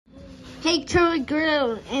Hey, Charlie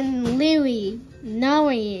Girl and Louie,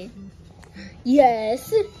 Noe.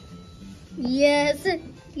 Yes. Yes.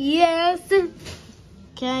 Yes.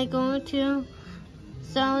 Can I go to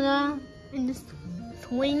Zelda in the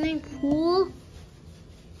swimming pool?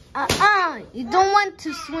 You don't want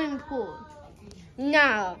to swim pool.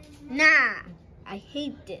 No. Nah. I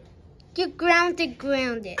hate it. You're grounded.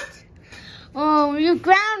 Oh, you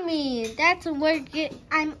ground me. That's where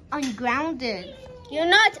I'm ungrounded. You're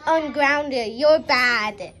not ungrounded. You're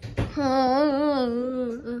bad.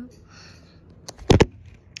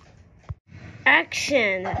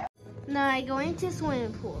 Action. Now I go into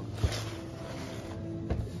swimming pool.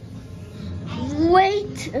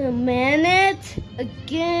 Wait a minute.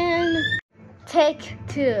 Again. Take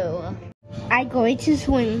 2. I go into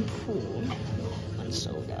swimming pool. On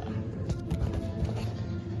soda.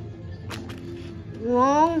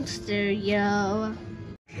 Wrong stereo.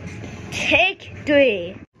 Take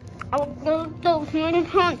 3. I'll go to swimming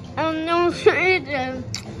pool. I'm no sure.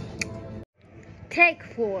 Take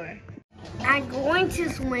 4. I'm going to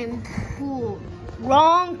swim pool.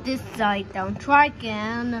 Wrong this side down. Try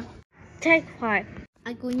again. Take 5.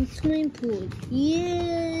 I'm going to swim pool.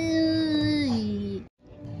 Yay!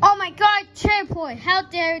 Oh my God, Cherry how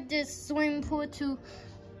dare this swimming pool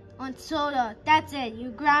on soda? That's it. You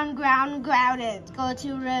grounded. Go to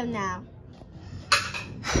your room now.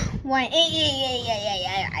 1.